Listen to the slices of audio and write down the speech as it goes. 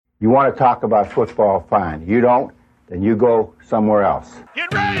You want to talk about football, fine. You don't, then you go somewhere else.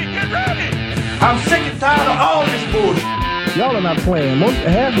 Get ready! Get ready! I'm sick and tired of all this bullshit. Y'all are not playing.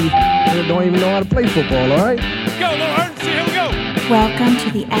 Half of you don't even know how to play football, all right? Go, Lord! Here we go! Welcome to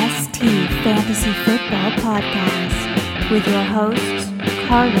the ST Fantasy Football Podcast with your hosts,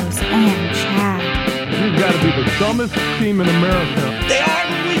 Carlos and Chad. You've got to be the dumbest team in America. They are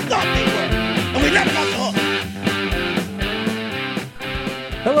what we thought they were, and we never got the hook.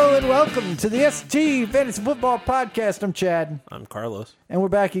 Hello and welcome to the ST Fantasy Football Podcast. I'm Chad. I'm Carlos. And we're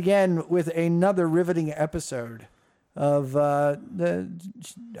back again with another riveting episode of the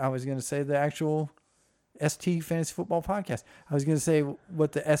actual ST Fantasy Football Podcast. I was going to say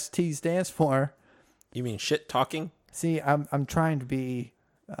what the ST stands for. You mean shit talking? See, I'm trying to be...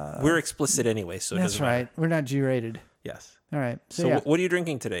 We're explicit anyway, so it that's doesn't right. matter. We're not G-rated. Yes. All right. So yeah. what are you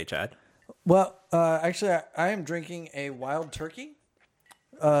drinking today, Chad? Well, actually, I am drinking a Wild Turkey.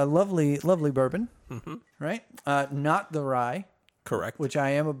 Lovely bourbon. Mm-hmm. Right? Not the rye. Correct. Which I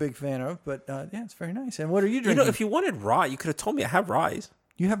am a big fan of, but yeah, it's very nice. And what are you drinking? If you wanted rye, you could have told me I have ryes.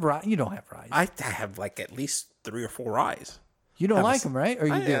 You have rye? You don't have ryes. I have like at least 3 or 4 ryes. You don't like them, right? Or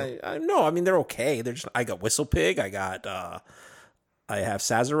you do? No, I mean they're okay. They're just I got Whistle Pig. I have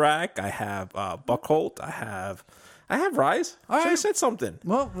Sazerac. I have Buckholt. I have ryes. All Should right. have said something.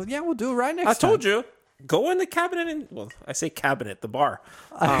 Well, yeah, we'll do it right next I time. told you. Go in the cabinet and, I say cabinet, the bar.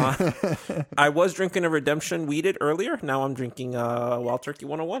 I was drinking a Redemption Weeded earlier. Now I'm drinking Wild Turkey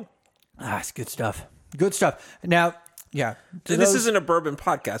 101. It's good stuff. Good stuff. Now, yeah. This isn't a bourbon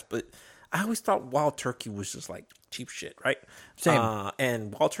podcast, but I always thought Wild Turkey was just like cheap shit, right? Same.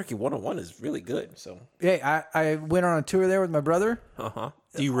 And Wild Turkey 101 is really good. So, yeah, I went on a tour there with my brother.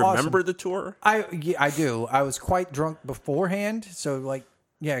 Do you remember the tour? I do. I was quite drunk beforehand, so like,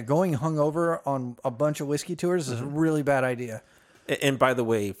 yeah, going hungover on a bunch of whiskey tours is a really bad idea. And by the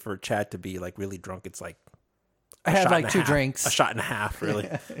way, for Chad to be like really drunk, it's like I had like 2 drinks. A shot and a half, really.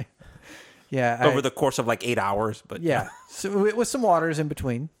 Yeah. Over the course of like 8 hours. But yeah. So with some waters in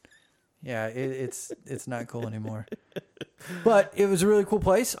between. Yeah, it's not cool anymore. But it was a really cool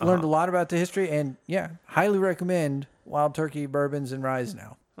place. Learned a lot about the history, and yeah, highly recommend Wild Turkey bourbons and ryes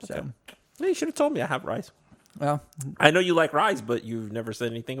now. So, okay. Yeah, you should have told me I have ryes. Well, I know you like ryes, but you've never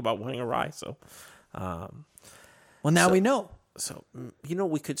said anything about wanting a rye. So, we know. So,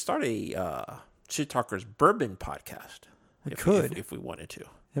 we could start a Shit Talkers Bourbon podcast. We could. If we wanted to.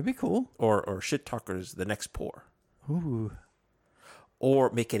 That'd be cool. Or Shit Talkers The Next Pour. Ooh. Or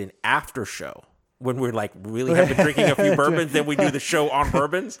make it an after show when we're like really have been drinking a few bourbons, then we do the show on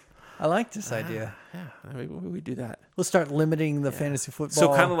bourbons. I like this idea. Yeah, we do that. We'll start limiting the fantasy football.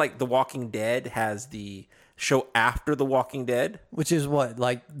 So kind of like The Walking Dead has the show after The Walking Dead, which is what,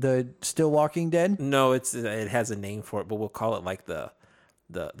 like the Still Walking Dead? No, it has a name for it, but we'll call it like the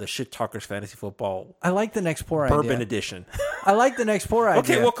Shit Talkers Fantasy Football. I like the Next Pour Bourbon idea. Edition. I like the Next Pour idea.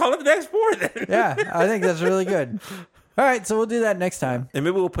 Okay, we'll call it the Next Pour then. Yeah, I think that's really good. All right, so we'll do that next time. And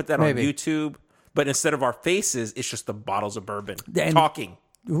maybe we'll put that on YouTube, but instead of our faces, it's just the bottles of bourbon talking.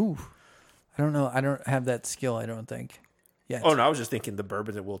 Ooh. I don't know. I don't have that skill, I don't think. Yet. Oh, no, I was just thinking the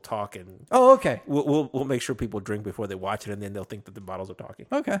bourbon that we'll talk and... Oh, okay. We'll make sure people drink before they watch it, and then they'll think that the bottles are talking.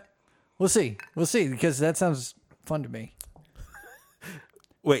 Okay. We'll see, because that sounds fun to me.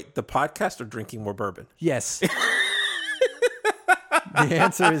 Wait, the podcast or drinking more bourbon? Yes. The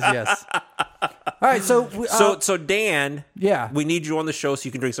answer is yes. All right, so Dan, yeah, we need you on the show so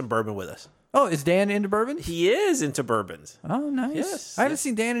you can drink some bourbon with us. Oh, is Dan into bourbon? He is into bourbons. Oh, nice. Yes, I haven't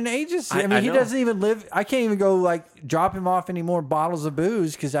seen Dan in ages. I mean, he know. doesn't even live. I can't even go like drop him off any more bottles of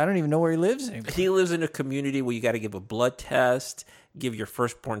booze because I don't even know where he lives anymore. He lives in a community where you got to give a blood test, give your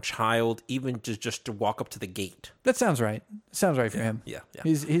firstborn child, even just to walk up to the gate. That sounds right. Sounds right for him. Yeah.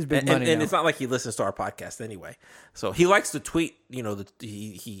 He's big money and now. it's not like he listens to our podcast anyway. So he likes to tweet. He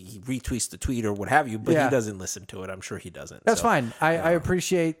retweets the tweet or what have you, but he doesn't listen to it. I'm sure he doesn't. That's fine. I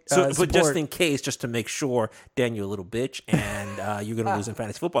appreciate. But support. just in case, just to make sure, Dan, you're a little bitch, and you're going to lose in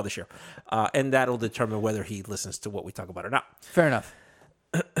fantasy football this year, and that'll determine whether he listens to what we talk about or not. Fair enough.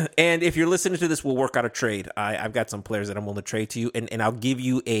 And if you're listening to this, we'll work out a trade. I've got some players that I'm willing to trade to you, and I'll give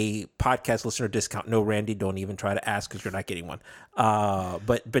you a podcast listener discount. No, Randy, don't even try to ask because you're not getting one.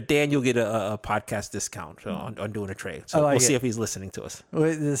 But Dan, you'll get a podcast discount on doing a trade. So we'll see if he's listening to us.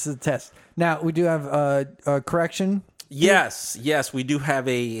 This is a test. Now, we do have a correction. Yes, we do have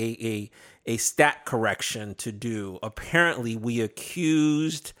a stat correction to do. Apparently, we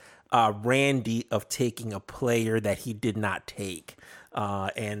accused Randy of taking a player that he did not take.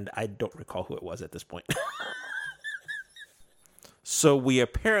 And I don't recall who it was at this point. So we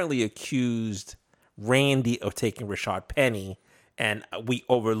apparently accused Randy of taking Rashad Penny, And we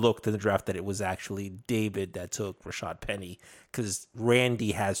overlooked in the draft that it was actually David that took Rashad Penny because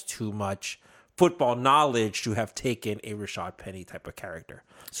Randy has too much football knowledge to have taken a Rashad Penny type of character.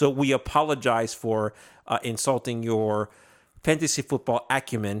 So we apologize for insulting your fantasy football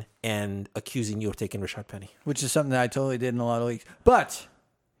acumen and accusing you of taking Rashad Penny. Which is something that I totally did in a lot of leagues. But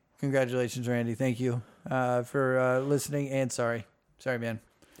congratulations, Randy. Thank you for listening. And sorry, man.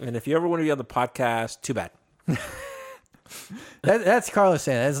 And if you ever want to be on the podcast, too bad. That's Carlos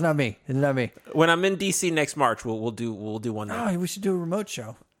saying that. It's not me. It's not me. When I'm in DC next March, we'll do one there. Oh, we should do a remote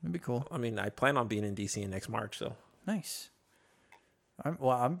show. That'd be cool. I mean, I plan on being in DC in next March, so Nice.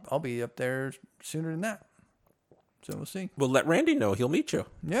 I'll be up there sooner than that. So we'll see. we'll let Randy know. He'll meet you.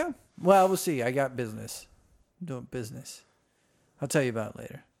 Yeah. Well, we'll see. I got business. I'm doing business. I'll tell you about it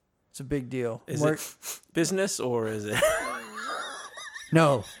later. It's a big deal. Is it business or is it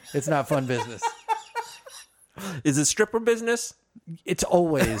No, it's not fun business. is it stripper business? It's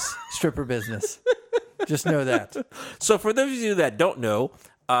always stripper business. Just know that. So for those of you that don't know,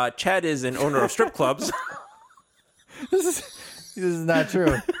 Chad is an owner of strip clubs. This is not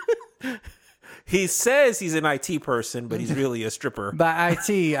true. He says he's an IT person, but he's really a stripper. By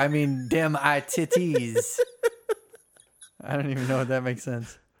IT, I mean dem ITTs. I don't even know what that makes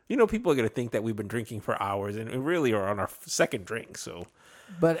sense. You know, people are going to think that we've been drinking for hours, and we really are on our second drink. So,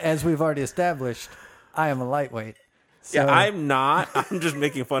 But as we've already established, I am a lightweight. So, yeah, I'm not. I'm just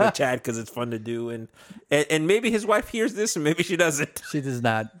making fun of Chad because it's fun to do, and maybe his wife hears this, and maybe she doesn't. She does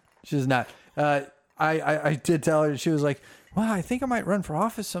not. She does not. I did tell her. She was like, "Well, I think I might run for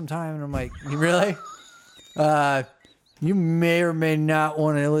office sometime." And I'm like, "You really? You may or may not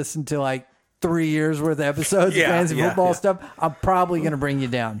want to listen to like 3 years worth of episodes of fantasy football stuff. I'm probably going to bring you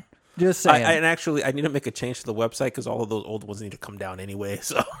down. Just saying." And actually, I need to make a change to the website because all of those old ones need to come down anyway.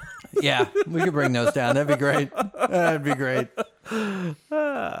 So, yeah, we could bring those down. That'd be great. That'd be great.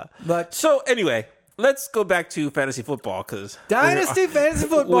 But so anyway, let's go back to fantasy football because Dynasty fantasy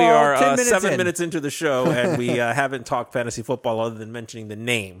football. we are 10 minutes 7 in. minutes into the show, and we haven't talked fantasy football other than mentioning the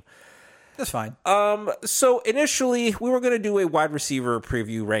name. That's fine. So initially, we were going to do a wide receiver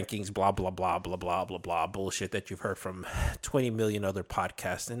preview rankings, blah, blah, blah, blah, blah, blah, blah, bullshit that you've heard from 20 million other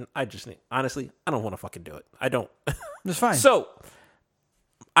podcasts. And I just, honestly, I don't want to fucking do it. I don't. That's fine. So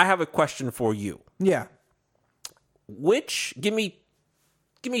I have a question for you. Yeah. Give me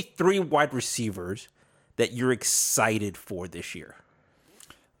 3 wide receivers that you're excited for this year.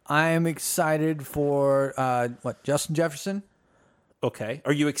 I am excited for, Justin Jefferson? Okay.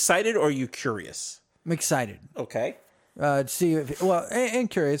 Are you excited or are you curious? I'm excited. Okay. To see if, and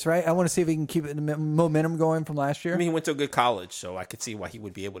curious, right? I want to see if he can keep the momentum going from last year. I mean, he went to a good college, so I could see why he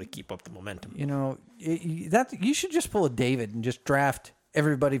would be able to keep up the momentum. You know, you should just pull a David and just draft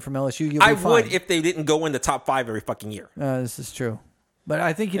everybody from LSU. You'll be I fine. would if they didn't go in the top 5 every fucking year. This is true. But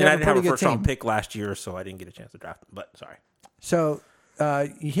I think you'd And I have a didn't have pretty a good first round team. pick last year, so I didn't get a chance to draft him. But sorry. So,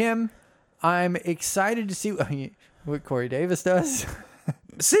 him, I'm excited to see what Corey Davis does.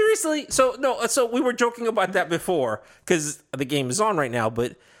 Seriously? So we were joking about that before because the game is on right now.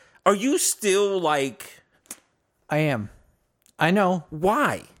 But are you still like? I am. I know.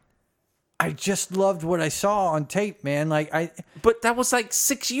 Why? I just loved what I saw on tape, man. But that was like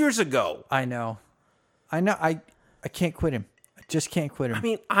 6 years ago. I know. I can't quit him. I just can't quit him. I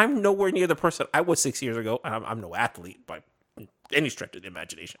mean, I'm nowhere near the person I was 6 years ago. I'm no athlete by any stretch of the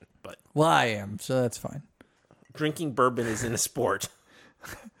imagination. But Well, I am, so that's fine. drinking bourbon isn't a sport.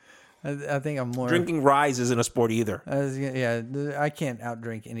 I think I'm more. Drinking rye isn't a sport either. I can't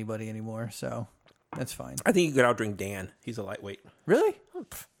outdrink anybody anymore, so that's fine. I think you could outdrink Dan. He's a lightweight. Really?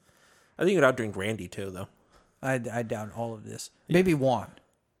 I think you could outdrink Randy too, though. I doubt all of this. Maybe Juan.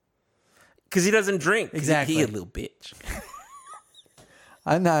 Because he doesn't drink. Exactly. He a little bitch.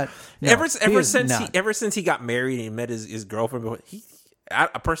 I'm not. No, ever since he got married and he met his girlfriend, I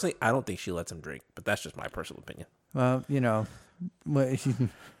personally don't think she lets him drink. But that's just my personal opinion. Well,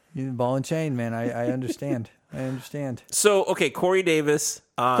 you ball and chain, man. I understand. I understand. So okay, Corey Davis,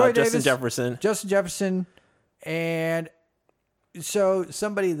 Justin Jefferson, and so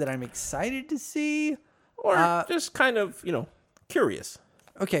somebody that I'm excited to see, or just kind of curious.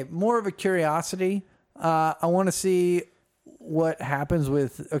 Okay, more of a curiosity. I want to see what happens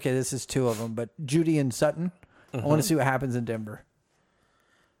with. Okay, this is 2 of them, but Judy and Sutton. I want to see what happens in Denver.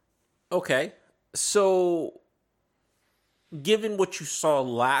 Okay, so given what you saw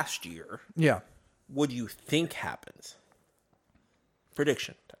last year, Yeah. what do you think happens?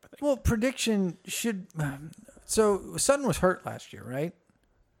 Prediction type of thing. Well, prediction should. So Sutton was hurt last year, right?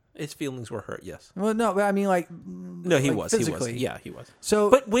 His feelings were hurt, yes. Well, no, but I mean, like, No, he like was. physically. He was. Yeah, he was. So,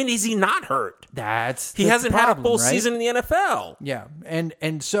 But when is he not hurt? He that's hasn't the had a problem, full right? season in the NFL. Yeah,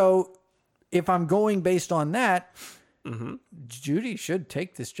 and so if I'm going based on that, Mm-hmm. Judy should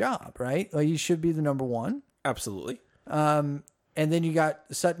take this job, right? Like, he should be the number one. Absolutely. And then you got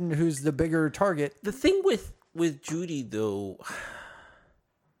Sutton, who's the bigger target. The thing with Judy, though,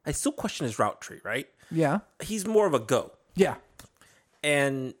 I still question his route tree, right? Yeah, He's more of a go. yeah,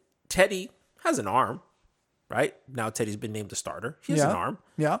 And Teddy has an arm, right? Now Teddy's been named the starter. He has Yeah. an arm.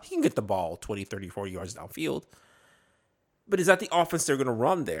 Yeah. He can get the ball 20, 30, 40 yards downfield. But is that the offense they're going to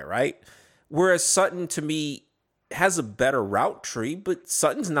run there, right? Whereas Sutton, to me, has a better route tree, but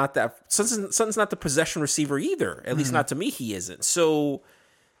Sutton's not the possession receiver either. At least not to me, he isn't. So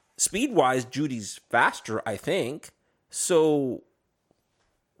speed-wise, Judy's faster, I think. So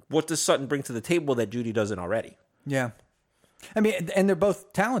what does Sutton bring to the table that Judy doesn't already? yeah. I mean, and they're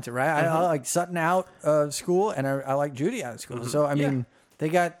both talented, right? I like Sutton out of school, and I like Judy out of school. So I mean, they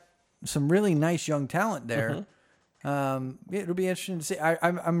got some really nice young talent there. It'll be interesting to see.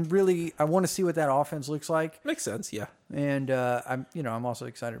 I want to see what that offense looks like, Makes sense, yeah. and I'm also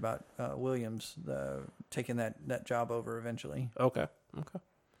excited about Williams taking that job over eventually. Okay.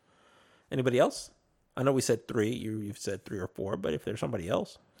 Anybody else? I know we said 3. You've said 3 or 4, but if there's somebody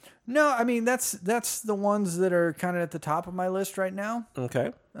else. No, I mean that's the ones that are kind of at the top of my list right now.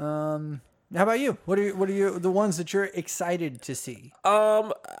 Okay. How about you? What are you the ones that you're excited to see?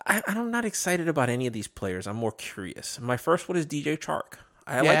 I'm not excited about any of these players. I'm more curious. My first one is DJ Chark.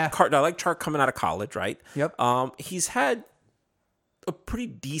 I like Chark coming out of college, right? Yep. He's had a pretty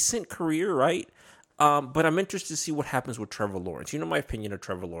decent career, right? But I'm interested to see what happens with Trevor Lawrence. You know my opinion of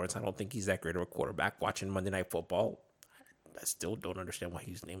Trevor Lawrence. I don't think he's that great of a quarterback. Watching Monday Night Football, I still don't understand why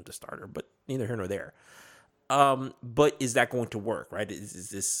he's named the starter, but neither here nor there. But is that going to work, right? Is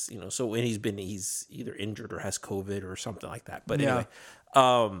this, so when he's either injured or has COVID or something like that. But anyway,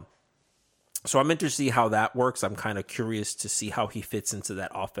 so I'm interested to see how that works. I'm kind of curious to see how he fits into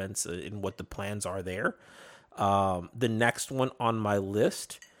that offense and what the plans are there. The next one on my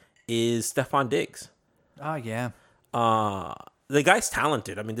list is Stephon Diggs. Oh yeah. The guy's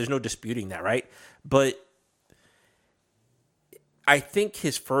talented. I mean, there's no disputing that, right? But I think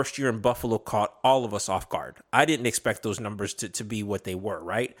his first year in Buffalo caught all of us off guard. I didn't expect those numbers to be what they were,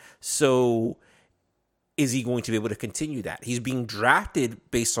 right? So is he going to be able to continue that? He's being drafted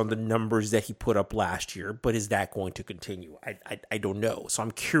based on the numbers that he put up last year, but is that going to continue? I don't know. So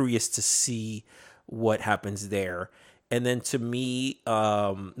I'm curious to see what happens there. And then to me,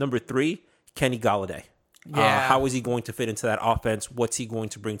 number 3, Kenny Golladay. Yeah. How is he going to fit into that offense? What's he going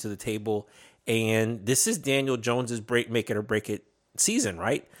to bring to the table? And this is Daniel Jones's make it or break it season,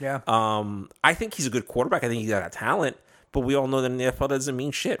 right? Yeah. I think he's a good quarterback. I think he's got a talent, but we all know that in the NFL doesn't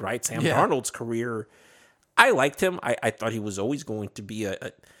mean shit, right? Sam Darnold's career, I liked him. I thought he was always going to be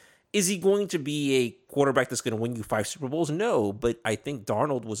is he going to be a quarterback that's going to win you 5 Super Bowls? No, but I think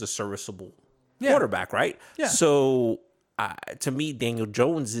Darnold was a serviceable quarterback, right? Yeah. So to me, Daniel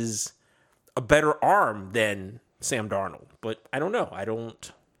Jones is a better arm than Sam Darnold, but I don't know.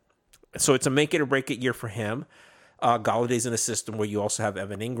 So it's a make it or break it year for him. Galladay's in a system where you also have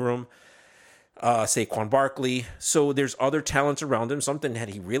Evan Ingram, Saquon Barkley. So there's other talents around him, something that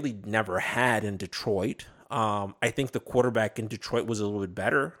he really never had in Detroit. I think the quarterback in Detroit was a little bit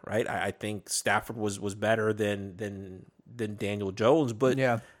better, right? I think Stafford was better than Daniel Jones, but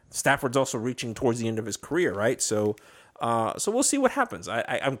Stafford's also reaching towards the end of his career, right? So we'll see what happens.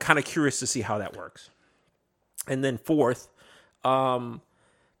 I'm kind of curious to see how that works. And then 4th,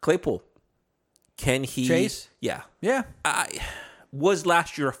 Claypool. Can he? Chase? Yeah. Yeah. Was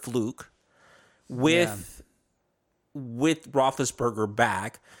last year a fluke with Roethlisberger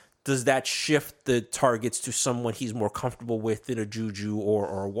back? Does that shift the targets to someone he's more comfortable with than a Juju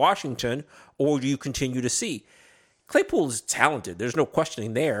or Washington? Or do you continue to see? Claypool is talented. There's no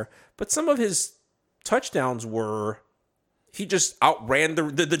questioning there. But some of his touchdowns were he just outran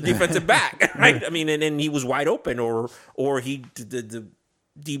the defensive back, right? I mean, and he was wide open, or the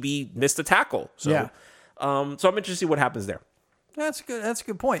DB missed a tackle. So, so I'm interested to see what happens there. That's good. That's a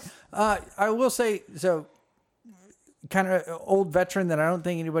good point. I will say, so kind of old veteran that I don't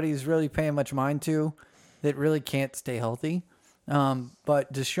think anybody's really paying much mind to, that really can't stay healthy.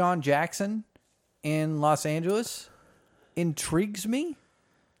 But Deshaun Jackson in Los Angeles intrigues me.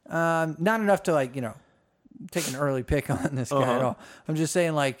 Not enough to take an early pick on this guy at all. I'm just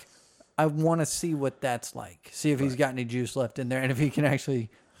saying, I want to see what that's like. See if he's got any juice left in there, and if he can actually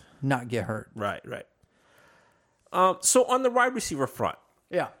not get hurt. Right. So on the wide receiver front,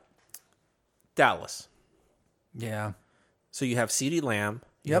 Yeah. Dallas. Yeah. So you have CeeDee Lamb,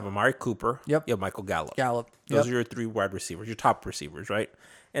 You have Amari Cooper. Yep. You have Michael Gallup. Gallup. Those Yep. are your 3 wide receivers, your top receivers, right?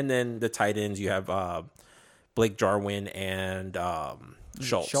 And then the tight ends, you have Blake Jarwin and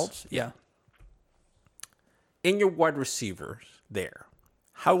Schultz. Yeah. In your wide receivers there,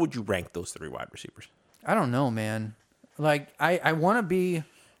 how would you rank those 3 wide receivers? I don't know, man. Like, I want to be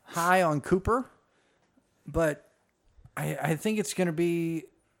high on Cooper, but I think it's going to be.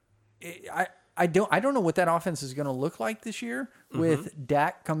 I don't know what that offense is going to look like this year with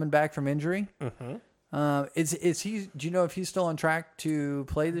Dak coming back from injury. Is he? Do you know if he's still on track to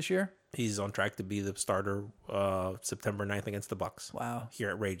play this year? He's on track to be the starter September 9th against the Bucks. Wow. Here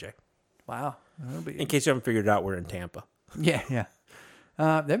at Ray J. Wow. In case you haven't figured it out, we're in Tampa. Yeah.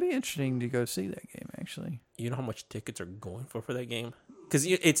 That'd be interesting to go see that game, actually. You know how much tickets are going for that game? Because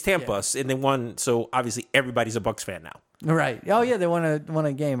it's Tampa, and they won, so obviously everybody's a Bucks fan now. Right. Oh, yeah, they won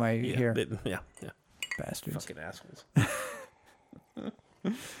a game, I hear. Yeah. Bastards. Fucking assholes.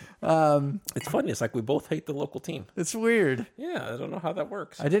 It's funny. It's like we both hate the local team. It's weird. Yeah, I don't know how that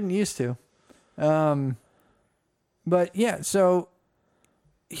works. I didn't used to. But, yeah, so,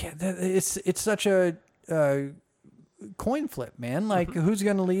 yeah, it's such a coin flip, man. Like, who's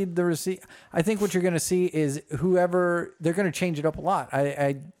going to lead the receive? I think what you're going to see is whoever, they're going to change it up a lot.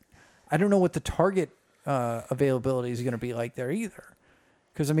 I don't know what the target availability is going to be like there either.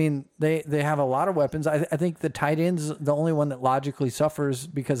 Because, I mean, they have a lot of weapons. I think the tight end's the only one that logically suffers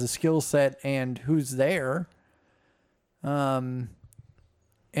because of skill set and who's there. And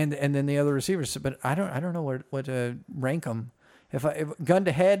then the other receivers. But I don't know what to rank them. If gun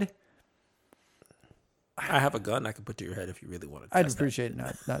to head, I have a gun I can put to your head if you really want to. I'd appreciate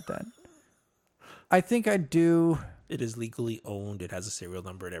not that. I think I'd do. It is legally owned. It has a serial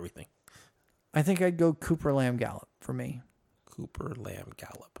number and everything. I think I'd go Cooper, Lamb, Gallup for me. Cooper, Lamb,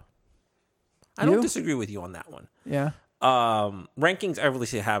 Gallup. I don't disagree with you on that one. Yeah. Rankings, I really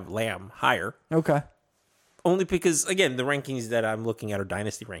say have Lamb higher. Okay. Only because, again, the rankings that I'm looking at are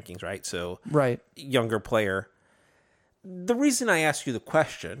dynasty rankings, right? So, right. Younger player. The reason I ask you the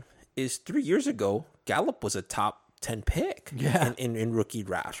question is 3 years ago, Gallup was a top 10 pick in rookie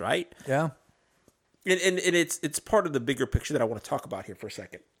drafts, right? Yeah. And it's part of the bigger picture that I want to talk about here for a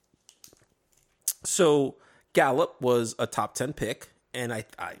second. So Gallup was a top 10 pick, and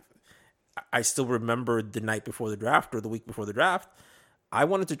I still remember the night before the draft or the week before the draft, I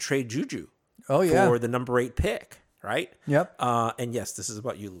wanted to trade Juju for the number 8 pick, right? Yep. And yes, this is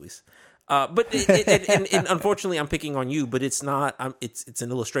about you, Luis. But and unfortunately, I'm picking on you, but it's not. It's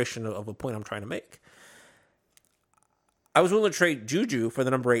an illustration of a point I'm trying to make. I was willing to trade Juju for the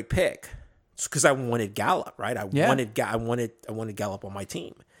number 8 pick because I wanted Gallup, right? I wanted Gallup on my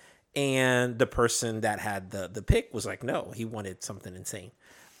team, and the person that had the pick was like, no, he wanted something insane,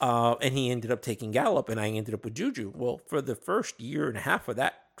 and he ended up taking Gallup, and I ended up with Juju. Well, for the first year and a half of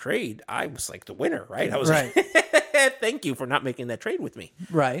that trade, I was like the winner, right? I was like, thank you for not making that trade with me,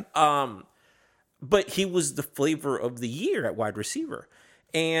 right? But he was the flavor of the year at wide receiver,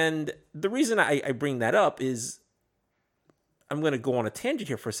 and the reason I bring that up is I'm going to go on a tangent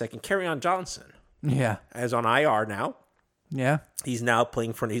here for a second. Kerryon Johnson, is on IR now. Yeah, he's now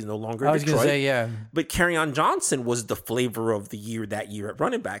playing for. He's no longer. I was going to say but Kerryon Johnson was the flavor of the year that year at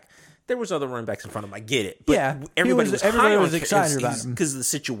running back. There was other running backs in front of him. I get it. But everybody was excited about him because the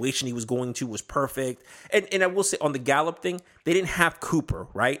situation he was going to was perfect. And I will say on the Gallup thing, they didn't have Cooper,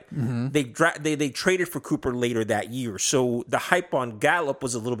 right? Mm-hmm. They traded for Cooper later that year, so the hype on Gallup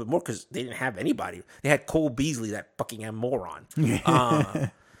was a little bit more because they didn't have anybody. They had Cole Beasley, that fucking moron.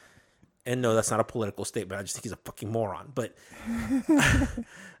 And no, that's not a political statement. I just think he's a fucking moron. But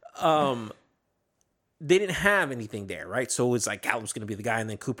they didn't have anything there, right? So it's like Gallup's going to be the guy, and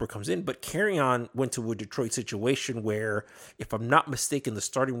then Cooper comes in. But Kerryon went to a Detroit situation where, if I'm not mistaken, the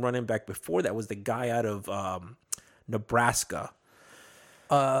starting running back before that was the guy out of Nebraska.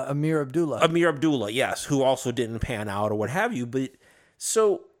 Amir Abdullah, yes, who also didn't pan out or what have you. But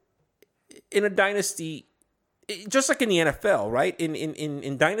so in a dynasty, just like in the NFL, right?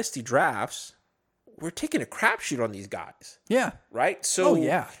 In dynasty drafts, we're taking a crapshoot on these guys. Yeah. Right? So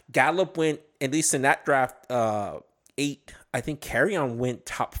yeah. Gallup went, at least in that draft, 8. I think Kerryon went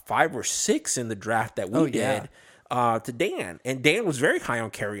top 5 or 6 in the draft that we did to Dan. And Dan was very high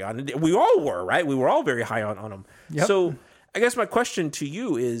on Kerryon. We all were, right? We were all very high on him. Yep. So I guess my question to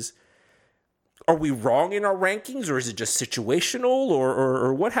you is, are we wrong in our rankings, or is it just situational,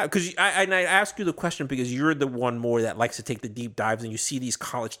 or what? Because I ask you the question because you're the one more that likes to take the deep dives, and you see these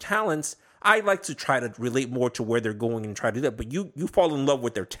college talents. I like to try to relate more to where they're going and try to do that. But you fall in love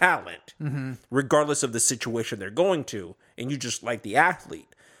with their talent, regardless of the situation they're going to, and you just like the athlete.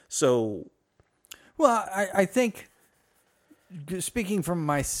 So, well, I think speaking from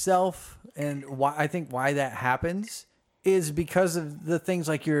myself and why I think why that happens is because of the things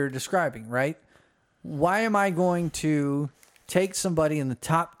like you're describing, right? Why am I going to take somebody in the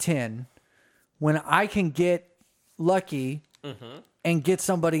top 10 when I can get lucky and get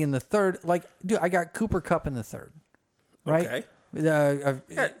somebody in the third? Like, dude, I got Cooper Kupp in the third, right? Okay.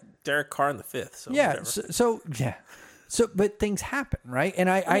 Yeah, Derek Carr in the fifth. So yeah. whatever. So, but things happen, right? And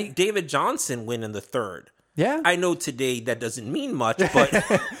I David Johnson win in the third. yeah. I know today that doesn't mean much, but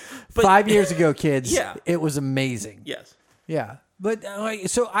 5 years ago, kids, Yeah. it was amazing. yes. Yeah, but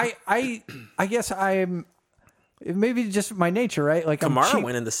so I guess I'm maybe just my nature, right? Like I'm Kamara cheap.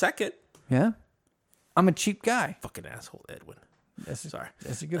 win in the second. Yeah, I'm a cheap guy. Fucking asshole, Edwin. Sorry.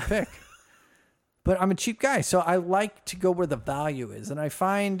 That's a good pick. But I'm a cheap guy, so I like to go where the value is, and I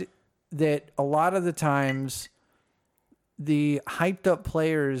find that a lot of the times the hyped up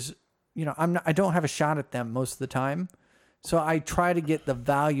players, you know, I don't have a shot at them most of the time, so I try to get the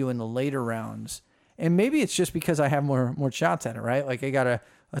value in the later rounds. And maybe it's just because I have more shots at it, right? Like I got a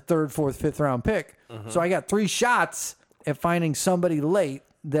third, fourth, fifth round pick. So I got 3 shots at finding somebody late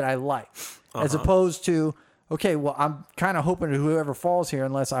that I like. As opposed to, okay, well, I'm kind of hoping whoever falls here,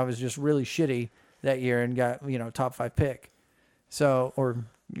 unless I was just really shitty that year and got, you know, top 5 pick. So, or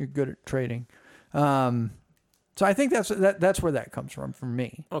you're good at trading. So I think that's where that comes from for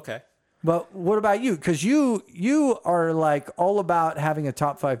me. Okay. But what about you? Because you are like all about having a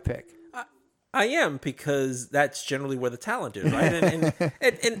top 5 pick. I am, because that's generally where the talent is, right?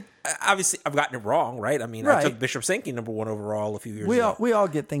 And obviously, I've gotten it wrong, right? I mean, I Right. took Bishop Sankey number 1 overall a few years We ago. all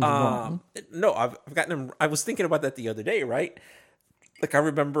get things wrong. No, I've gotten him. I was thinking about that the other day, right? Like I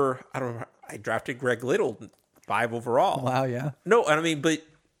remember, I drafted Greg Little 5 overall. Wow, yeah. No, I mean, but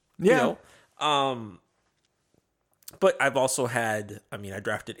Yeah. you know, but I've also had. I mean, I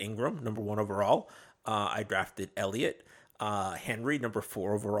drafted Ingram number 1 overall. I drafted Elliott, Henry number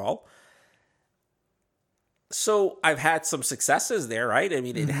 4 overall. So I've had some successes there, right? I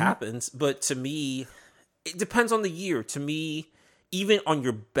mean, it happens, but to me, it depends on the year. To me, even on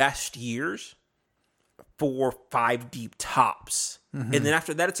your best years, 4, 5 deep tops, and then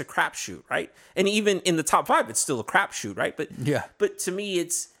after that, it's a crapshoot, right? And even in the top 5, it's still a crapshoot, right? But Yeah. but to me,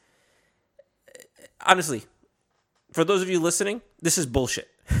 it's honestly, for those of you listening, this is bullshit.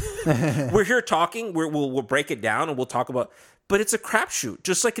 We're here talking. We'll break it down and we'll talk about. But it's a crapshoot,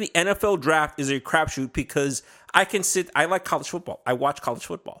 just like the NFL draft is a crapshoot, because I like college football. I watch college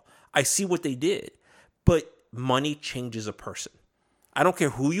football. I see what they did. But money changes a person. I don't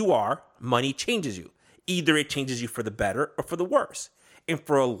care who you are, money changes you. Either it changes you for the better or for the worse. And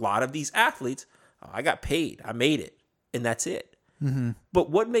for a lot of these athletes, I got paid. I made it. And that's it. But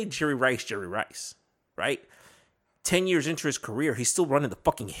what made Jerry Rice, right? 10 years into his career, he's still running the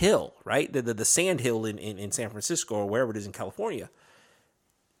fucking hill, right? The sand hill in San Francisco or wherever it is in California.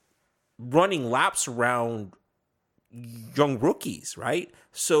 Running laps around young rookies, right?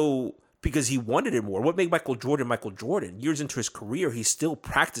 So, because he wanted it more. What made Michael Jordan? Years into his career, he's still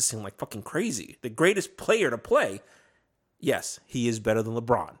practicing like fucking crazy. The greatest player to play. Yes, he is better than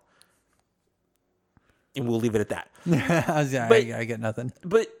LeBron. And we'll leave it at that. I get nothing.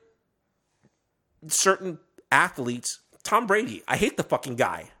 But certain athletes, Tom Brady, I hate the fucking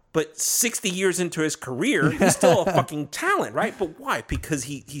guy, but 60 years into his career, he's still a fucking talent, right? But why? Because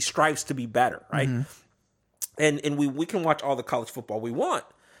he strives to be better, right? And we can watch all the college football we want,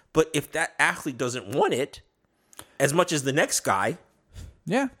 but if that athlete doesn't want it as much as the next guy,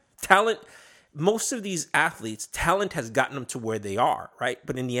 Yeah. talent, most of these athletes, talent has gotten them to where they are, right?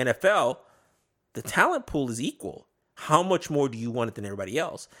 But in the NFL, the talent pool is equal. How much more do you want it than everybody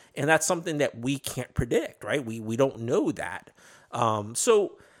else? And that's something that we can't predict, right? We don't know that.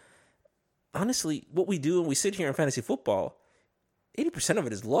 So honestly, what we do when we sit here in fantasy football, 80% of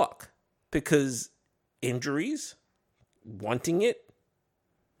it is luck, because injuries, wanting it,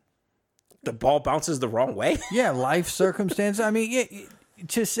 the ball bounces the wrong way. Yeah, life circumstances. I mean,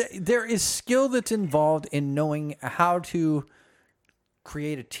 there is skill that's involved in knowing how to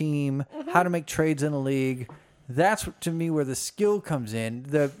create a team, how to make trades in a league. That's to me where the skill comes in,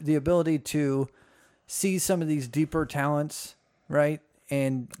 the ability to see some of these deeper talents, right?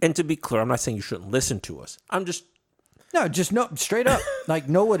 And to be clear, I'm not saying you shouldn't listen to us. I'm just just know straight up, like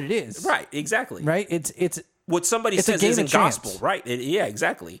know what it is, right, exactly, right? It's what somebody it's a says game isn't of chance. gospel, right? Yeah,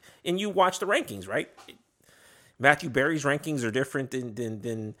 exactly. And you watch the rankings, right? Matthew Berry's rankings are different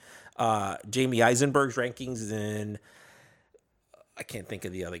than Jamie Eisenberg's rankings, than I can't think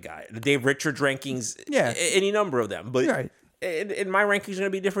of the other guy. The Dave Richards rankings, Yeah. any number of them. But Right. and my rankings are going to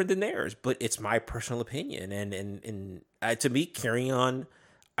be different than theirs. But it's my personal opinion. And to me, carrying on,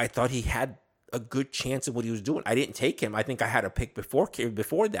 I thought he had a good chance of what he was doing. I didn't take him. I think I had a pick before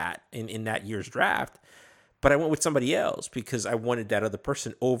that in that year's draft, but I went with somebody else because I wanted that other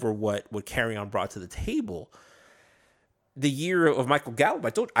person over what Carry-On brought to the table. The year of Michael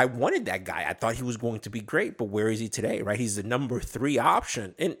Gallup, I wanted that guy. I thought he was going to be great, but where is he today, right? He's the number 3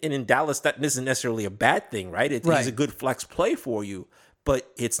 option. And in Dallas, that isn't necessarily a bad thing, right? He's a good flex play for you, but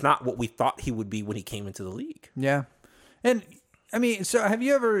it's not what we thought he would be when he came into the league. Yeah. And, I mean, so have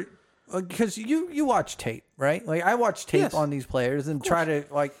you ever, because you watch tape, right? Like, I watch tape on these players and try to,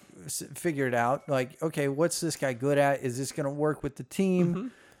 like, figure it out. Like, okay, what's this guy good at? Is this going to work with the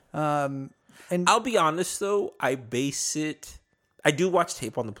team? And I'll be honest, though, I do watch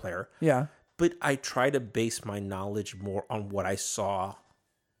tape on the player. Yeah. But I try to base my knowledge more on what I saw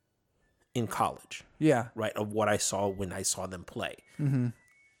in college. Yeah. Right? Of what I saw when I saw them play. Mm-hmm.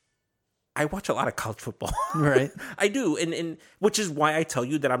 I watch a lot of college football. Right. I do. And which is why I tell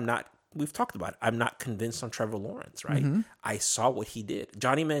you that we've talked about it. I'm not convinced on Trevor Lawrence, right? Mm-hmm. I saw what he did.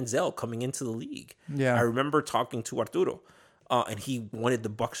 Johnny Manziel coming into the league. Yeah. I remember talking to Arturo, and he wanted the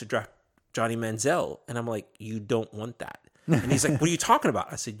Bucs to draft Johnny Manziel. And I'm like, you don't want that. And he's like, what are you talking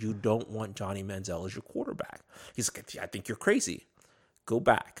about? I said, you don't want Johnny Manziel as your quarterback. He's like, I think you're crazy. Go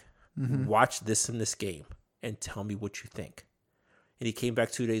back, watch this in this game, and tell me what you think. And he came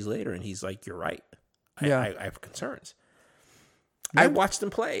back 2 days later, and he's like, you're right. I have concerns. I watch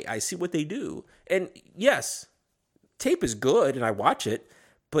them play. I see what they do. And yes, tape is good, and I watch it,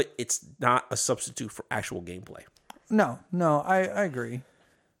 but it's not a substitute for actual gameplay. No, I agree.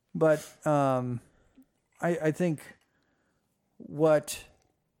 But I think what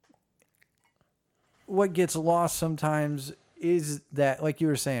gets lost sometimes is that, like you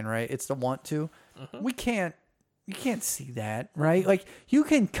were saying, right? It's the want to. Mm-hmm. You can't see that, right? Like, you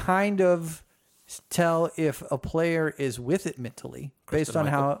can kind of tell if a player is with it mentally based on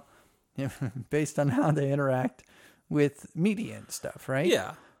how they interact with media and stuff, right?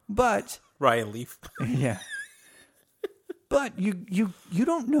 Yeah. But Ryan Leaf. yeah. But you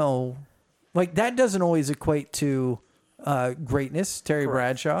don't know, like, that doesn't always equate to greatness. Terry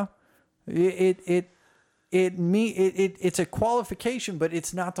Bradshaw, it's a qualification, but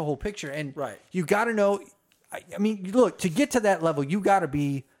it's not the whole picture. And you got to know. I mean, look, to get to that level, you got to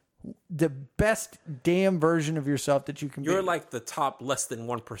be the best damn version of yourself that you can be. You're like the top less than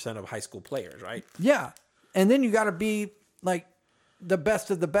 1% of high school players, right? Yeah, and then you got to be like the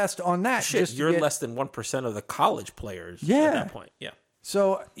best of the best on that. Shit, you're less than 1% of the college players at that point. Yeah.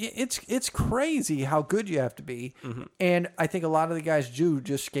 So it's crazy how good you have to be. Mm-hmm. And I think a lot of the guys do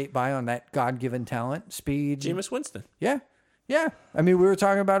just skate by on that God-given talent, speed. Jameis Winston. Yeah. Yeah. I mean, we were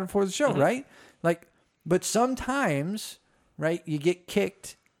talking about it before the show, right? Like, but sometimes, right, you get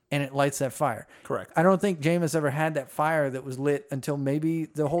kicked and it lights that fire. Correct. I don't think Jameis ever had that fire that was lit until maybe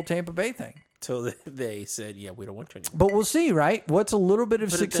the whole Tampa Bay thing. Till they said, yeah, we don't want you anymore. But we'll see, right? What's a little bit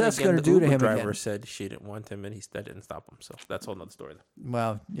of success going to do to him again? The again? driver said she didn't want him, and that didn't stop him. So that's a whole nother story.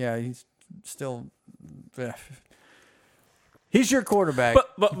 Well, yeah, he's still... He's your quarterback.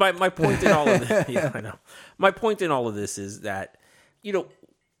 But my point in all of this... Yeah, I know. My point in all of this is that,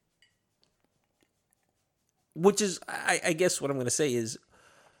 which is, I guess what I'm going to say is,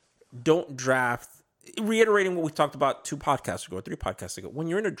 don't draft... Reiterating what we talked about 3 podcasts ago, when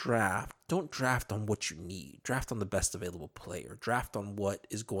you're in a draft, don't draft on what you need. Draft on the best available player. Draft on what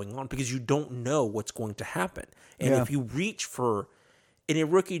is going on, because you don't know what's going to happen. And if you reach for, in a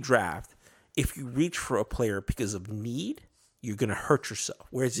rookie draft, if you reach for a player because of need, you're going to hurt yourself.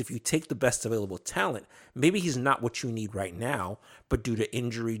 Whereas if you take the best available talent, maybe he's not what you need right now, but due to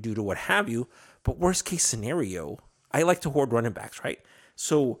injury, due to what have you. But worst case scenario, I like to hoard running backs, right?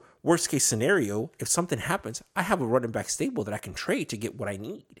 So worst case scenario, if something happens, I have a running back stable that I can trade to get what I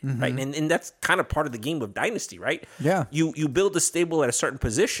need, right? And that's kind of part of the game of dynasty, right? Yeah. You build a stable at a certain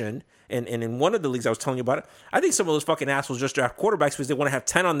position, and in one of the leagues I was telling you about it, I think some of those fucking assholes just draft quarterbacks because they want to have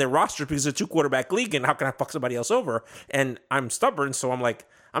 10 on their roster because it's a 2-quarterback league, and how can I fuck somebody else over? And I'm stubborn, so I'm like,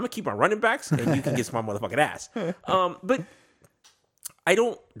 I'm going to keep my running backs, and you can get my motherfucking ass. But I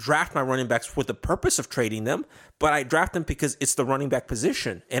don't draft my running backs with the purpose of trading them, but I draft them because it's the running back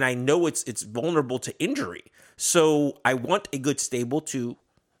position, and I know it's vulnerable to injury. So I want a good stable to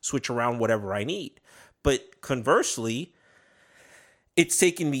switch around whatever I need. But conversely, it's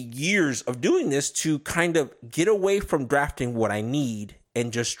taken me years of doing this to kind of get away from drafting what I need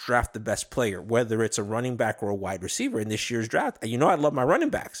and just draft the best player, whether it's a running back or a wide receiver. In this year's draft, I love my running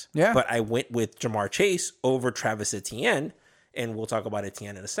backs. Yeah. But I went with Jamar Chase over Travis Etienne, and we'll talk about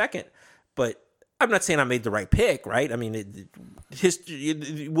Etienne in a second. But I'm not saying I made the right pick, right? I mean,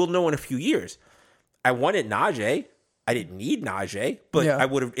 history, we'll know in a few years. I wanted Najee, I didn't need Najee, but Yeah. I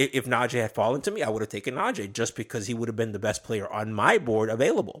would have, if Najee had fallen to me, I would have taken Najee just because he would have been the best player on my board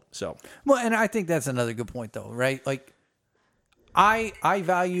available. So, Well, and I think that's another good point, though, right? Like, I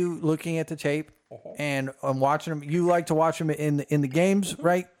value looking at the tape and I'm watching them. You like to watch them in the games,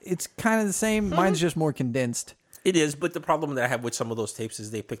 right? It's kind of the same. Mine's just more condensed. it is, but the problem that I have with some of those tapes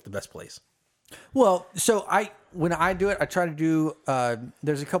is they pick the best plays. Well, so when I do it, I try to do.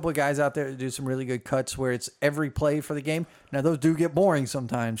 There's a couple of guys out there that do some really good cuts where it's every play for the game. Now those do get boring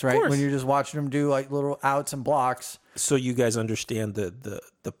sometimes, right? course. When you're just watching them do like little outs and blocks. So you guys understand the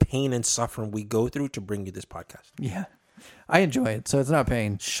pain and suffering we go through to bring you this podcast. Yeah, I enjoy it, so it's not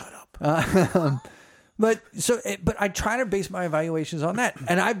pain. Shut up. But I try to base my evaluations on that,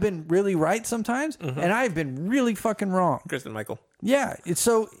 and I've been really right sometimes, and I've been really fucking wrong. Kristen Michael, Yeah,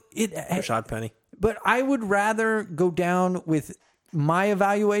 Rashad Penny. But I would rather go down with my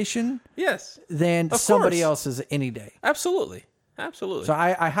evaluation Yes, than Of somebody course. else's any day. absolutely. So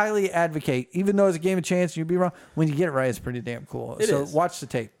I highly advocate, even though it's a game of chance and you'd be wrong, when you get it right, it's pretty damn cool. It so is. watch the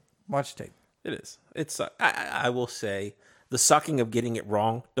tape. Watch the tape. It is. It's. I will say the sucking of getting it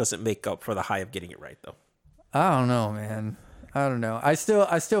wrong doesn't make up for the high of getting it right, though. I don't know, man. I don't know. I still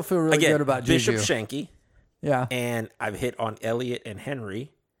feel really Again, good about Bishop Juju. Shanky, Yeah. and I've hit on Elliott and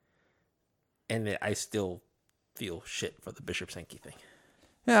Henry, and I still feel shit for the Bishop Shanky thing.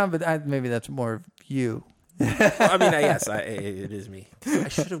 Yeah, but maybe that's more of you. Well, I mean, yes, it is me. I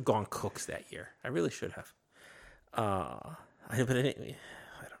should have gone Cooks that year. I really should have. But I don't know.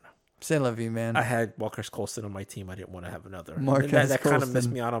 Say love you, man. I had Walker Colston on my team. I didn't want to have another. Marquez And that kind of Colston. missed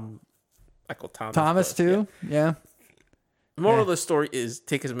me out on Michael Thomas. Thomas but, too. Yeah. Moral of the story is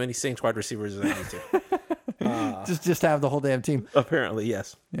take as many Saints wide receivers as I need to. Just have the whole damn team. Apparently,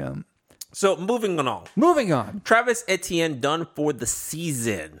 yes. Yeah. So moving on. Moving on. Travis Etienne done for the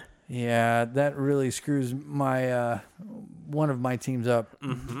season. Yeah, that really screws my one of my teams up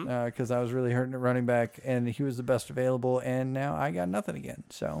because I was really hurting at running back, and he was the best available, and now I got nothing again.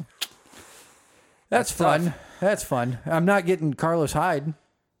 So that's fun. tough. That's fun. I'm not getting Carlos Hyde.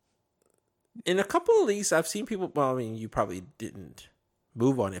 In a couple of leagues, I've seen people. Well, I mean, you probably didn't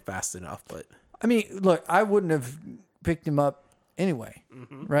move on it fast enough, but I mean, look, I wouldn't have picked him up anyway,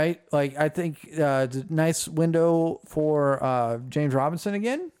 right? Like, I think it's a nice window for James Robinson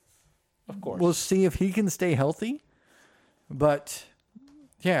again. of course, We'll see if he can stay healthy. But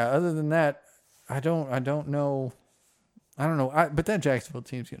yeah, other than that, I don't know. But that Jacksonville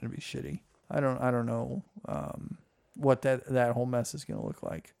team's going to be shitty. I don't know what that whole mess is going to look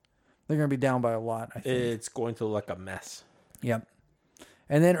like. They're going to be down by a lot, I think. it's going to look like a mess. Yep.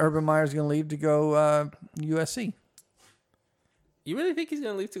 And then Urban Meyer's going to leave to go USC. You really think he's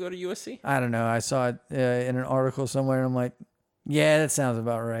going to leave to go to USC? I don't know. I saw it in an article somewhere, and I'm like, yeah, that sounds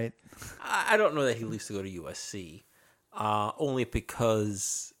about right. I don't know that he leaves to go to USC, only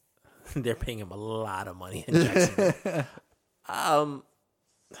because they're paying him a lot of money in Jacksonville.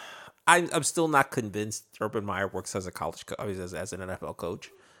 I'm still not convinced Urban Meyer works as a college as an NFL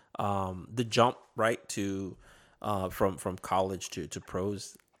coach. The jump right to from college to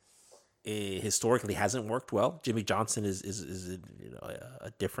pros historically hasn't worked well. Jimmy Johnson is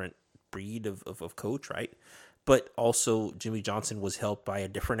a different breed of coach, right? But also Jimmy Johnson was helped by a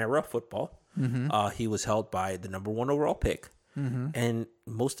different era of football. He was helped by the number 1 overall pick, and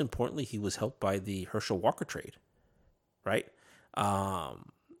most importantly, he was helped by the Herschel Walker trade, right?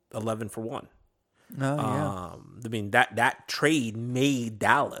 11 for 1. Oh, yeah. I mean that trade made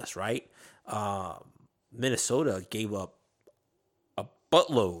Dallas, right? Minnesota gave up a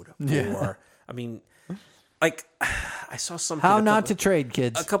buttload for. I mean, like I saw something. How not to trade,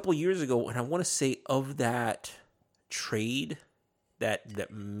 kids. a couple years ago, and I want to say of that trade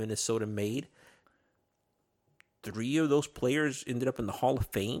that Minnesota made, 3 of those players ended up in the Hall of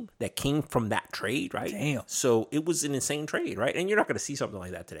Fame that came from that trade, right? Damn. So it was an insane trade, right? And you're not going to see something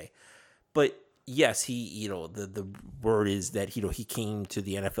like that today. But yes, he, the word is that, he came to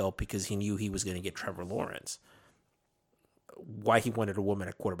the NFL because he knew he was going to get Trevor Lawrence. Why he wanted a woman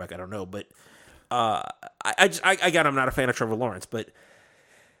at quarterback, I don't know. But I'm not a fan of Trevor Lawrence, but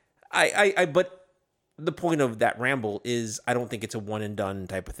but the point of that ramble is I don't think it's a one and done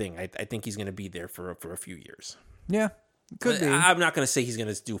type of thing. I think he's going to be there for a few years. Yeah, could be. I'm not going to say he's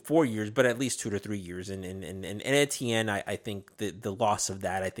going to do 4 years, but at least 2 to 3 years. And Etienne, I think the loss of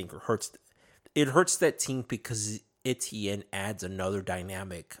that, I think hurts. It hurts that team because Etienne adds another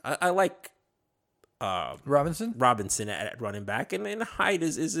dynamic. I like Robinson at running back, and Hyde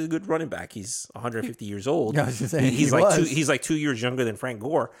is a good running back. He's 150 years old. Yeah, I was just saying, he's he like was. he's like 2 years younger than Frank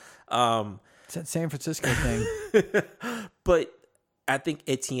Gore. It's that San Francisco thing. But I think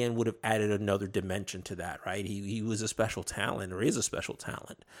Etienne would have added another dimension to that, right? He was a special talent, or is a special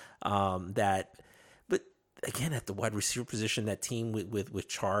talent. But again, at the wide receiver position, that team with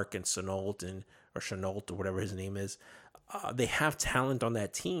Chark and Shenault or whatever his name is, they have talent on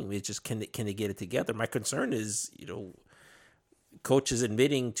that team. It's just can they get it together? My concern is, coach is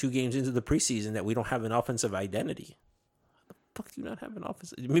admitting 2 games into the preseason that we don't have an offensive identity. How the fuck do you not have an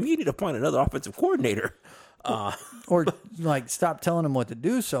offensive? Maybe you need to find another offensive coordinator. Or stop telling them what to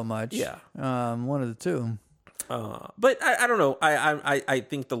do so much. Yeah. One of the two. But I don't know. I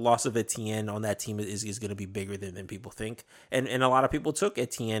think the loss of Etienne on that team is going to be bigger than people think. And a lot of people took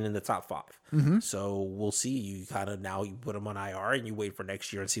Etienne in the top 5. Mm-hmm. So we'll see. You now you put him on IR and you wait for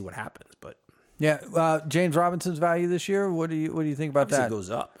next year and see what happens. But yeah, James Robinson's value this year. What do you think about that? It goes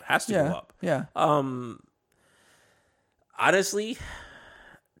up. It has to go up. Yeah. Honestly,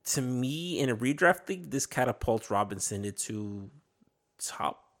 to me, in a redraft league, this catapults Robinson into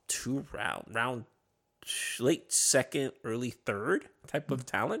top 2 round, late second, early third type of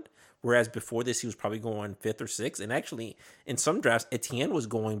talent. Whereas before this, he was probably going 5th or 6th. And actually, in some drafts, Etienne was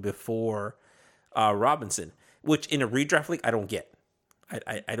going before Robinson, which in a redraft league, I don't get.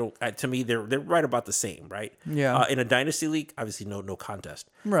 I don't. To me, they're right about the same, right? Yeah. In a dynasty league, obviously no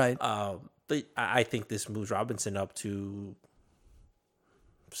contest. Right. But I think this moves Robinson up to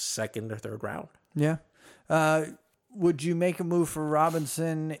 2nd or 3rd round. Yeah. Would you make a move for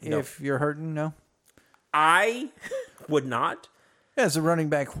Robinson if you're hurting? No. I would not. As a running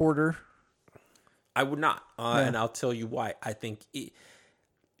back hoarder. I would not. And I'll tell you why. I think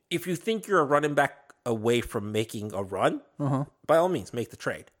if you think you're a running back away from making a run, by all means, make the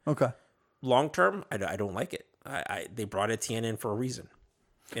trade. Okay. Long term, I don't like it. They brought Etienne in for a reason.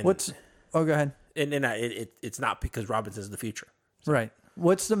 And, go ahead. And it's not because Robinson's the future. So. Right.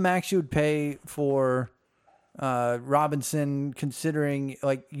 What's the max you would pay for Robinson, considering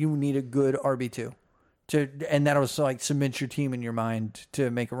you need a good RB2 and that'll cement your team in your mind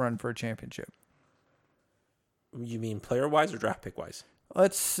to make a run for a championship? You mean player wise or draft pick wise?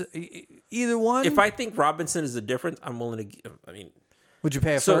 Let's either one. If I think Robinson is the difference, I'm willing to. Would you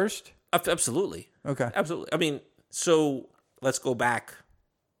pay a first? Absolutely. Okay. Absolutely. So let's go back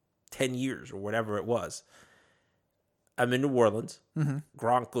 10 years or whatever it was. I'm in New Orleans. Mm-hmm.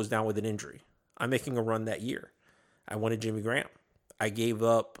 Gronk goes down with an injury. I'm making a run that year. I wanted Jimmy Graham. I gave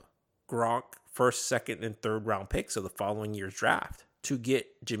up Gronk 1st, 2nd, and 3rd round picks of the following year's draft to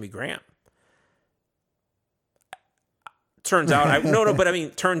get Jimmy Graham. Turns out,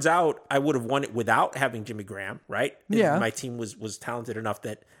 turns out I would have won it without having Jimmy Graham, right? Yeah. My team was talented enough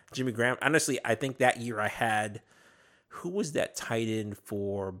that Jimmy Graham, honestly, I think that year I had, who was that tight end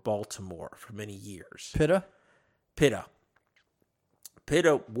for Baltimore for many years?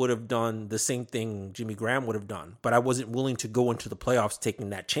 Pitta would have done the same thing Jimmy Graham would have done, but I wasn't willing to go into the playoffs taking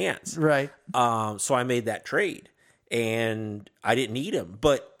that chance. Right. So I made that trade, and I didn't need him.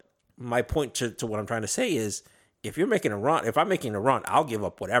 But my point to what I'm trying to say is, if I'm making a run, I'll give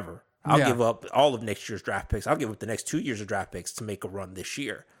up whatever. I'll give up all of next year's draft picks. I'll give up the next 2 years of draft picks to make a run this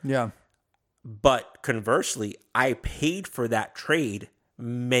year. Yeah. But conversely, I paid for that trade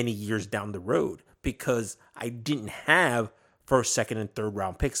many years down the road because I didn't have 1st, 2nd, and 3rd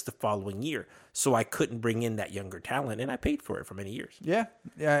round picks the following year. So I couldn't bring in that younger talent, and I paid for it for many years. Yeah.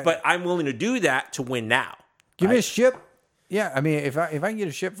 But I'm willing to do that to win now. Give me a ship. Yeah, if I can get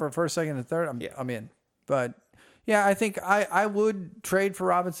a ship for a 1st, 2nd, and 3rd, I'm in. But yeah, I think I would trade for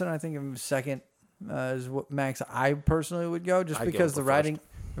Robinson. I think him 2nd is what max I personally would go, just because the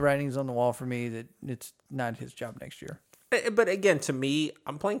writing's on the wall for me that it's not his job next year. But again, to me,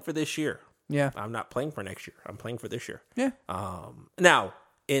 I'm playing for this year. Yeah, I'm not playing for next year. I'm playing for this year. Yeah. Now,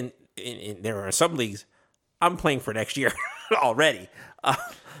 in there are some leagues I'm playing for next year already.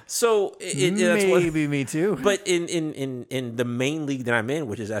 So that's maybe me too. But in the main league that I'm in,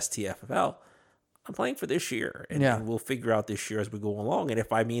 which is STFL, I'm playing for this year, and we'll figure out this year as we go along. And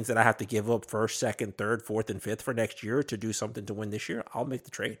if it means that I have to give up 1st, 2nd, 3rd, 4th, and 5th for next year to do something to win this year, I'll make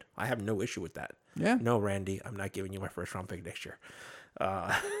the trade. I have no issue with that. Yeah. No, Randy, I'm not giving you my 1st round pick next year.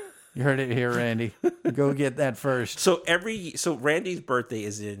 You heard it here, Randy. Go get that first. So Randy's birthday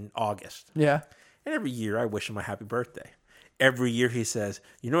is in August. Yeah. And every year I wish him a happy birthday. Every year he says,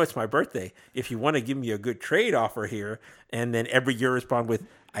 it's my birthday. If you want to give me a good trade offer here. And then every year I respond with,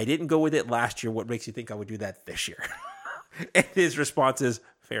 I didn't go with it last year. What makes you think I would do that this year? And his response is,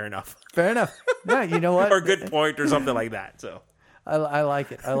 fair enough. Fair enough. Yeah, you know what? Or good point or something like that. So I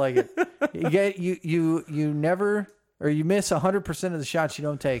like it. I like it. You never, or you miss 100% of the shots you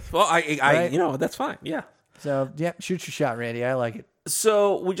don't take. Well, I that's fine. Yeah. So yeah, shoot your shot, Randy. I like it.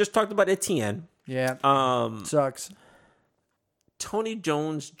 So we just talked about Etienne. Yeah. Sucks. Tony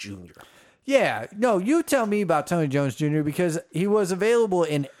Jones Jr. Yeah. No, you tell me about Tony Jones Jr. because he was available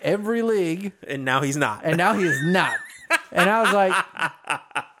in every league, And now he's not. and now he is not. And I was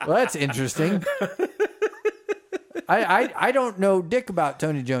like, well, that's interesting. I don't know dick about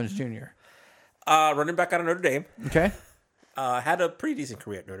Tony Jones Jr. Running back out of Notre Dame. Okay. Had a pretty decent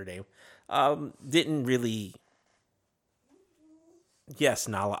career at Notre Dame. Didn't really... Yes,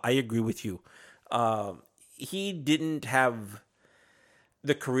 Nala, I agree with you. He didn't have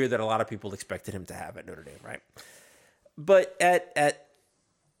the career that a lot of people expected him to have at Notre Dame, right? But at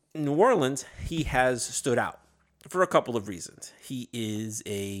New Orleans, he has stood out for a couple of reasons. He is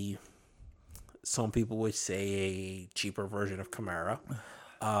some people would say a cheaper version of Kamara.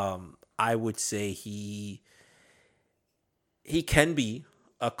 I would say he can be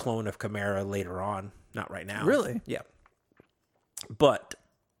a clone of Kamara later on, not right now. Really? Yeah. But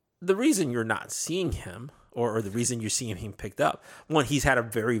the reason you're not seeing him, or the reason you're seeing him picked up, one, he's had a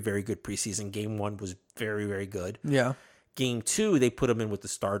very, very good preseason. Game 1 was very, very good. Yeah. Game 2, they put him in with the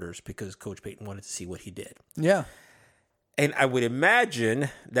starters because Coach Payton wanted to see what he did. Yeah. And I would imagine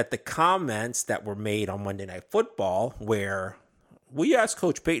that the comments that were made on Monday Night Football, where we asked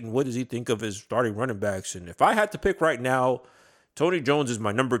Coach Payton, what does he think of his starting running backs? And if I had to pick right now, Tony Jones is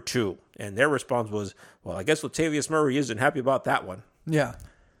my number 2. And their response was, well, I guess Latavius Murray isn't happy about that one. Yeah.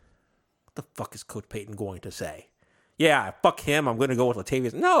 What the fuck is Coach Payton going to say? Yeah, fuck him. I'm going to go with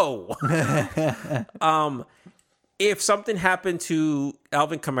Latavius. No. If something happened to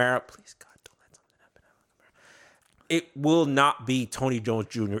Alvin Kamara, please God, don't let something happen to Alvin Kamara. It will not be Tony Jones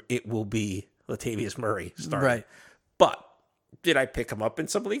Jr. It will be Latavius Murray starting. Right. But did I pick him up in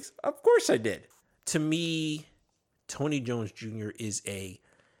some leagues? Of course I did. To me, Tony Jones Jr. is a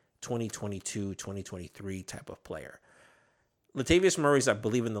 2022, 2023 type of player. Latavius Murray's, I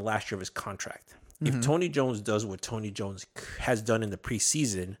believe, in the last year of his contract. If Tony Jones does what Tony Jones has done in the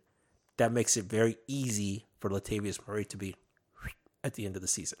preseason, that makes it very easy for Latavius Murray to be at the end of the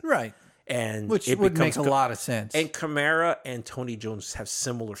season. Right. And Which it would make becomes a lot of sense. And Kamara and Tony Jones have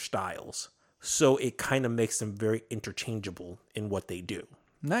similar styles. So it kind of makes them very interchangeable in what they do.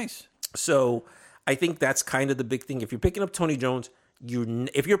 Nice. So I think that's kind of the big thing. If you're picking up Tony Jones,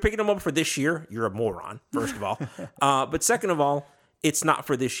 if you're picking him up for this year, you're a moron, first of all. But second of all, it's not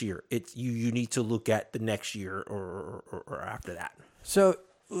for this year. It's you need to look at the next year or after that. So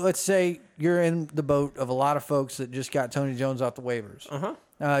let's say you're in the boat of a lot of folks that just got Tony Jones off the waivers.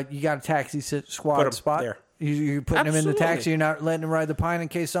 You got a taxi squad Put him spot. there. You're putting him in the Absolutely. taxi. You're not letting him ride the pine in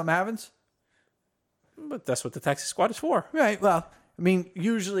case something happens. But that's what the taxi squad is for. Right. Well, I mean,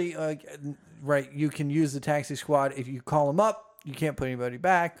 usually, right, you can use the taxi squad if you call them up. You can't put anybody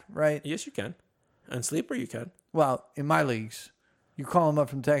back, right? Yes, you can. And sleeper, you can. Well, in my leagues, you call them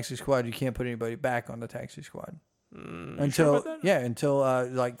up from taxi squad. You can't put anybody back on the taxi squad sure about that? until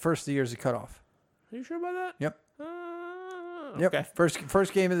like first of the year's the cutoff. Are you sure about that? Yep. Okay. Yep.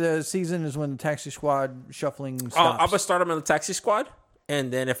 First game of the season is when the taxi squad shuffling stops. I'm going to start him on the taxi squad.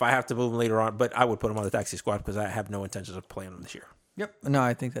 And then if I have to move him later on, but I would put him on the taxi squad because I have no intentions of playing him this year. Yep. No,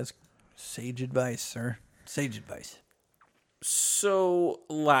 I think that's sage advice, sir. Sage advice. So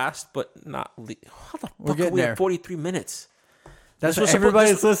last but not least, how the fuck are getting we there. at 43 minutes? That's This was what everybody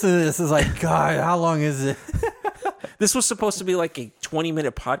supposed- that's listening to this is like, God, how long is it? This was supposed to be like a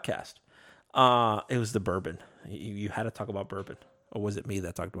 20-minute podcast. It was the bourbon. You had to talk about bourbon. Or was it me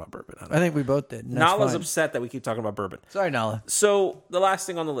that talked about bourbon? I don't know. I think we both did. and that's Nala's fine. upset that we keep talking about bourbon. Sorry, Nala. So the last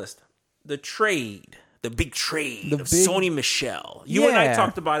thing on the list, the trade, the big trade of Sony Michel. You and I Yeah.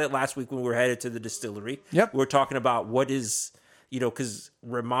 talked about it last week when we were headed to the distillery. Yep. We were talking about what is, because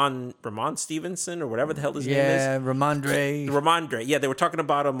Ramon Stevenson or whatever the hell his name Yeah, is. Ramondre. Ramondre. Yeah, they were talking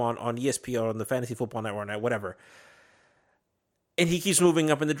about him on ESPN, on the Fantasy Football Network, whatever. And he keeps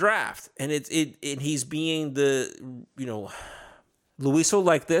moving up in the draft. And and he's being the, Luis will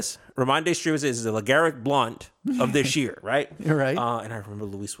like this. Ramondre Stevenson is the LeGarrette Blount of this year, right? You're right. And I remember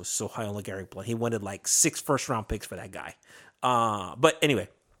Luis was so high on LeGarrette Blount. He wanted like 6 first-round picks for that guy. But anyway.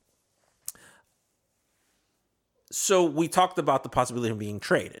 So we talked about the possibility of him being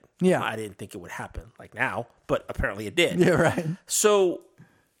traded. Yeah. I didn't think it would happen like now, but apparently it did. Yeah, right. So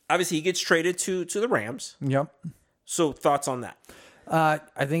obviously he gets traded to the Rams. Yep. So thoughts on that? I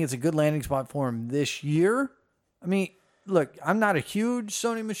think it's a good landing spot for him this year. I mean, look, I'm not a huge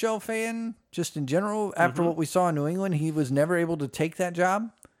Sony Michel fan, just in general. After what we saw in New England, he was never able to take that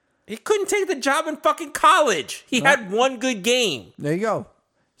job. He couldn't take the job in fucking college. He had one good game. There you go.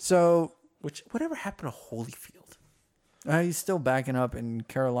 So Whatever happened to Holyfield? he's still backing up in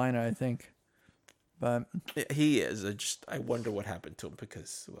Carolina, I think. But He is. I wonder what happened to him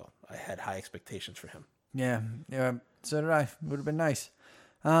because, I had high expectations for him. yeah, So did I. Would have been nice.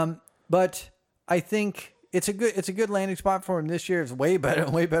 But I think it's a good landing spot for him this year. It's way better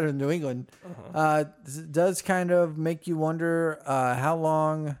than New England. It does kind of make you wonder how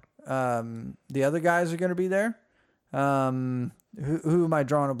long the other guys are going to be there. Who am I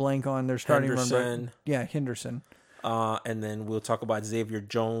drawing a blank on? Their starting Henderson. Henderson. And then we'll talk about Xavier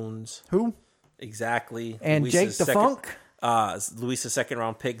Jones. Who? Exactly. And Luis's Jake the Funk. Luis's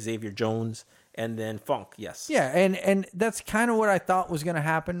second-round pick, Xavier Jones. And then Funk, yes. Yeah, and that's kind of what I thought was going to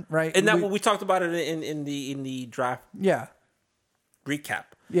happen, right? And that we talked about it in the draft Yeah. recap.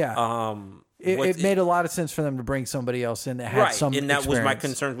 Yeah. It made a lot of sense for them to bring somebody else in that had some and that was my experience.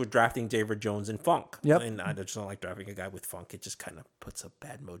 concern with drafting Xavier Jones and Funk. Yep. And I just don't like drafting a guy with Funk. It just kind of puts a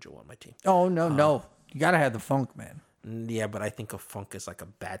bad mojo on my team. Oh, no. You got to have the Funk, man. Yeah, but I think of Funk as like a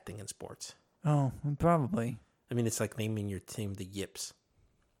bad thing in sports. Oh, probably. I mean, it's like naming your team the Yips.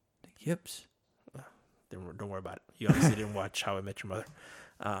 The Yips? Don't worry about it. You obviously didn't watch How I Met Your Mother.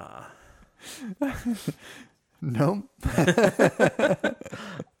 No.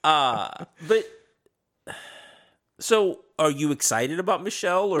 But so are you excited about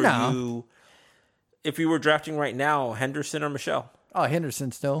Michelle, or No. if you were drafting right now, Henderson or Michelle? Oh,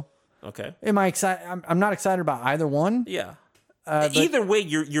 Henderson still. Okay. Am I excited? I'm not excited about either one. Yeah. Either way,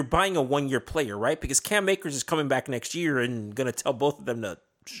 you're buying a 1-year player, right? Because Cam Akers is coming back next year and going to tell both of them to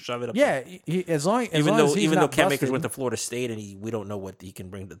shove it up. Yeah, as long as Even he's though not Cam busted. Akers went to Florida State and we don't know what he can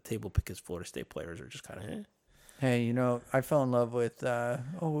bring to the table because Florida State players are just kind of. Hey, I fell in love with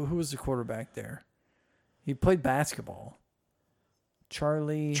who was the quarterback there? He played basketball.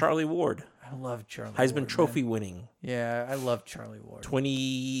 Charlie Ward, I love Charlie. Heisman Ward, Trophy man. winning. Yeah, I love Charlie Ward.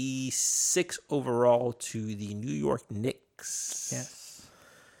 26 overall to the New York Knicks. Yes.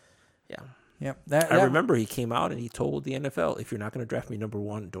 Yeah. Yep. I remember he came out and he told the NFL, if you're not going to draft me number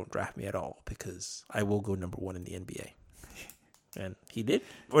 1, don't draft me at all because I will go number 1 in the NBA. And he did.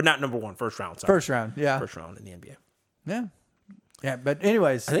 Or not number 1, first round. Sorry. First round, yeah. First round in the NBA. Yeah. Yeah, but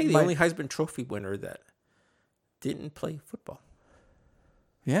anyways. I think the only Heisman Trophy winner that didn't play football.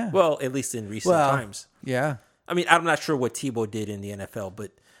 Yeah. Well, at least in recent times. Yeah. I mean, I'm not sure what Tebow did in the NFL,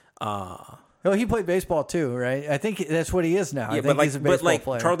 but Well, he played baseball too, right? I think that's what he is now. I think he's a baseball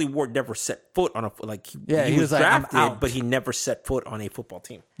player. Charlie Ward never set foot on he was like, I'm drafted, out. but he never set foot on a football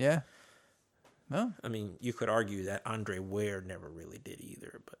team. Yeah. No. I mean, you could argue that Andre Ware never really did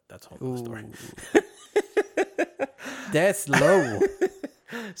either, but that's a whole other story. That's low.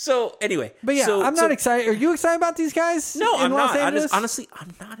 So anyway, But yeah, I'm not excited. Are you excited about these guys? No, in I'm Los not. Angeles? Honestly,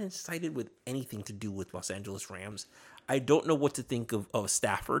 I'm not excited with anything to do with Los Angeles Rams. I don't know what to think of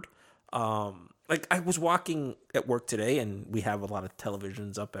Stafford. I was walking at work today, and we have a lot of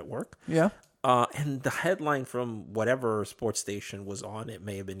televisions up at work. Yeah. And the headline from whatever sports station was on, it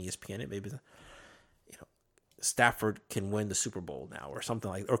may have been ESPN, it may be, Stafford can win the Super Bowl now, or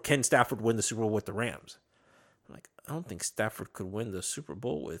something or can Stafford win the Super Bowl with the Rams? I'm like, I don't think Stafford could win the Super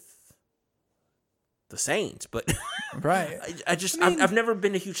Bowl with the Saints, but Right. I've never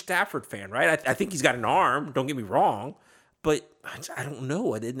been a huge Stafford fan, right? I think he's got an arm, don't get me wrong, but I don't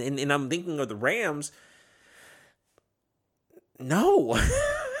know. And I'm thinking of the Rams. No.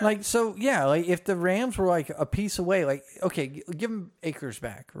 If the Rams were a piece away, okay, give him Akers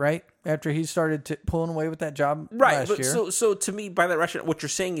back, right? After he started pulling away with that job Right. last year. So to me, by that rationale, what you're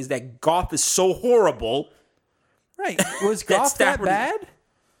saying is that Goff is so horrible. Right. Was Goff that bad?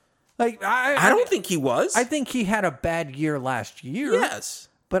 I don't think he was. I think he had a bad year last year. Yes.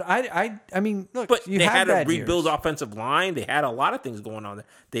 But I mean, look, But you they had a bad rebuild years. offensive line. They had a lot of things going on.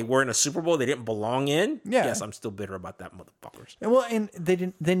 They were in a Super Bowl they didn't belong in. Yeah. Yes, I'm still bitter about that, motherfuckers. Well, and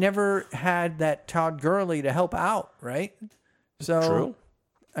they never had that Todd Gurley to help out, right? So True.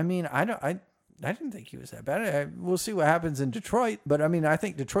 I mean, I didn't think he was that bad. We'll see what happens in Detroit, but I mean, I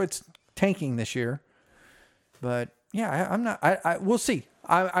think Detroit's tanking this year. But yeah, I'm not. We'll see.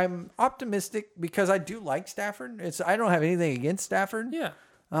 I'm optimistic because I do like Stafford. I don't have anything against Stafford. Yeah.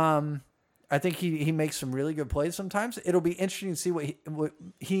 I think he makes some really good plays sometimes. It'll be interesting to see what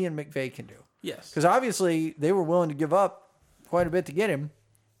he and McVay can do. Yes. Because obviously they were willing to give up quite a bit to get him.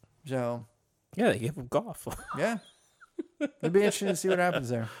 So Yeah, they gave him Goff. yeah, it'll be interesting to see what happens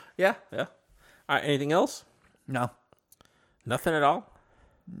there. Yeah. All right, anything else? No, Nothing at all?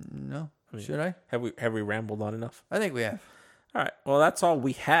 no. Should I? Have we rambled on enough? I think we have. All right. Well, that's all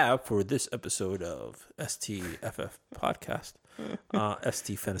we have for this episode of STFF Podcast.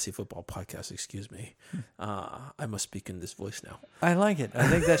 ST Fantasy Football Podcast, excuse me. I must speak in this voice now. I like it. I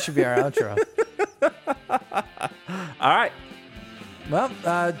think that should be our outro. All right. Well,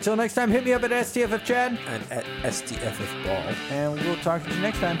 till next time, hit me up at STFF Chad. And at STFF Ball. And we'll talk to you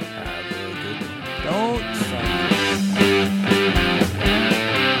next time. Have a good one. Don't.